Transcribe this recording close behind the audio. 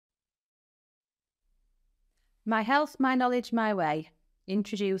My Health, My Knowledge, My Way.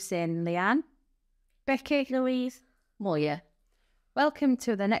 Introducing Leanne, Becky, Louise, Moya. Welcome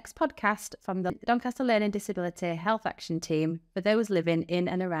to the next podcast from the Doncaster Learning Disability Health Action Team for those living in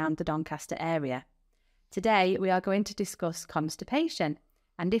and around the Doncaster area. Today we are going to discuss constipation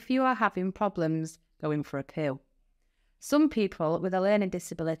and if you are having problems going for a poo. Some people with a learning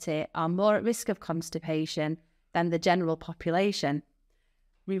disability are more at risk of constipation than the general population.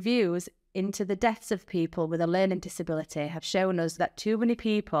 Reviews into the deaths of people with a learning disability have shown us that too many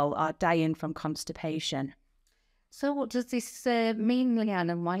people are dying from constipation. So what does this mean, Leanne,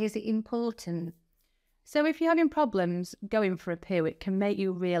 and why is it important? So if you're having problems going for a poo, it can make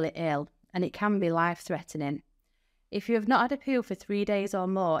you really ill and it can be life-threatening. If you have not had a poo for 3 days or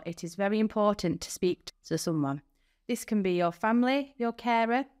more, it is very important to speak to someone. This can be your family, your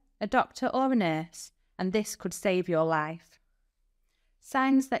carer, a doctor or a nurse, and this could save your life.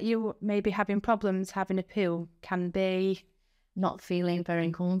 Signs that you may be having problems having a poo can be not feeling very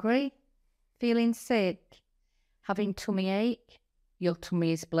hungry, feeling sick, having tummy ache, your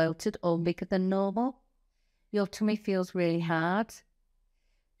tummy is bloated or bigger than normal, your tummy feels really hard,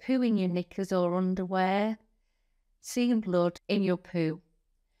 poo in your knickers or underwear, seeing blood in your poo.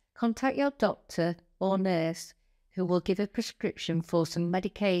 Contact your doctor or nurse who will give a prescription for some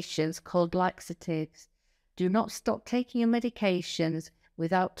medications called laxatives. Do not stop taking your medications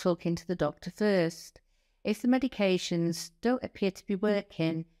without talking to the doctor first. If the medications don't appear to be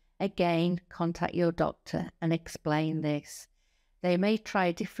working, again, contact your doctor and explain this. They may try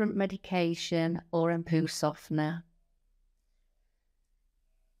a different medication or a poo softener.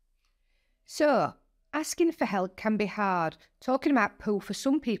 So, asking for help can be hard. Talking about poo for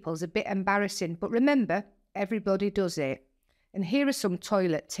some people is a bit embarrassing, but remember, everybody does it. And here are some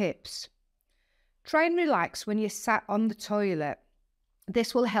toilet tips. Try and relax when you're sat on the toilet.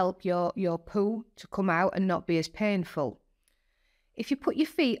 This will help your poo to come out and not be as painful. If you put your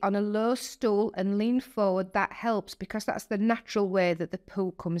feet on a low stool and lean forward, that helps because that's the natural way that the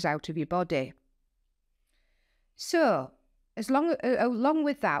poo comes out of your body. So, along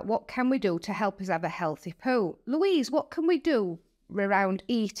with that, what can we do to help us have a healthy poo? Louise, what can we do around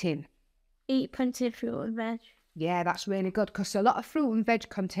eating? Eat plenty of fruit and veg. Yeah, that's really good because a lot of fruit and veg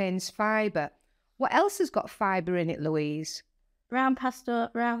contains fibre. What else has got fibre in it, Louise? Brown pasta,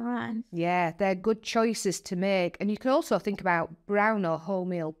 brown rice. Yeah, they're good choices to make. And you can also think about brown or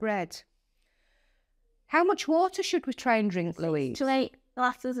wholemeal bread. How much water should we try and drink, Louise? 6 to 8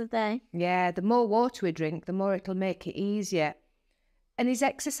 glasses a day. Yeah, the more water we drink, the more it'll make it easier. And is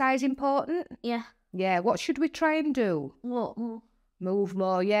exercise important? Yeah. Yeah, what should we try and do? Walk more. Move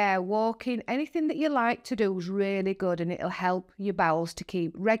more, yeah, walking. Anything that you like to do is really good and it'll help your bowels to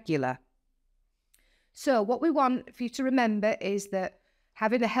keep regular. So what we want for you to remember is that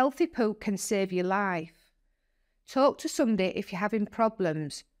having a healthy poo can save your life. Talk to somebody if you're having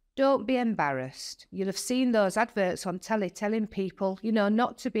problems. Don't be embarrassed. You'll have seen those adverts on telly telling people,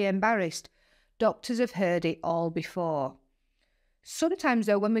 not to be embarrassed. Doctors have heard it all before. Sometimes,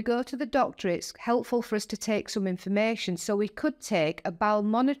 though, when we go to the doctor, it's helpful for us to take some information. So we could take a bowel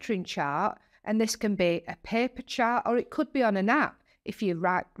monitoring chart, and this can be a paper chart, or it could be on an app if you're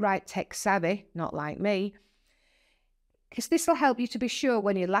right tech savvy, not like me. Because this will help you to be sure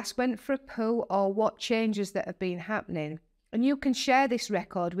when you last went for a poo or what changes that have been happening. And you can share this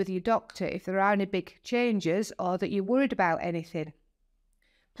record with your doctor if there are any big changes or that you're worried about anything.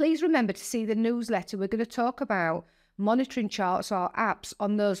 Please remember to see the newsletter. We're going to talk about monitoring charts or apps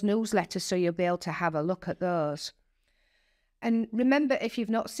on those newsletters so you'll be able to have a look at those. And remember, if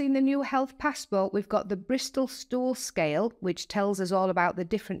you've not seen the new health passport, we've got the Bristol stool scale, which tells us all about the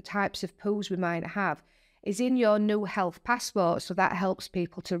different types of poos we might have, is in your new health passport, so that helps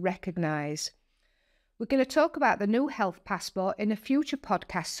people to recognise. We're going to talk about the new health passport in a future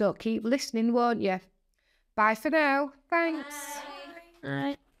podcast, so keep listening, won't you? Bye for now. Thanks.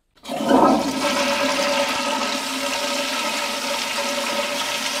 Bye.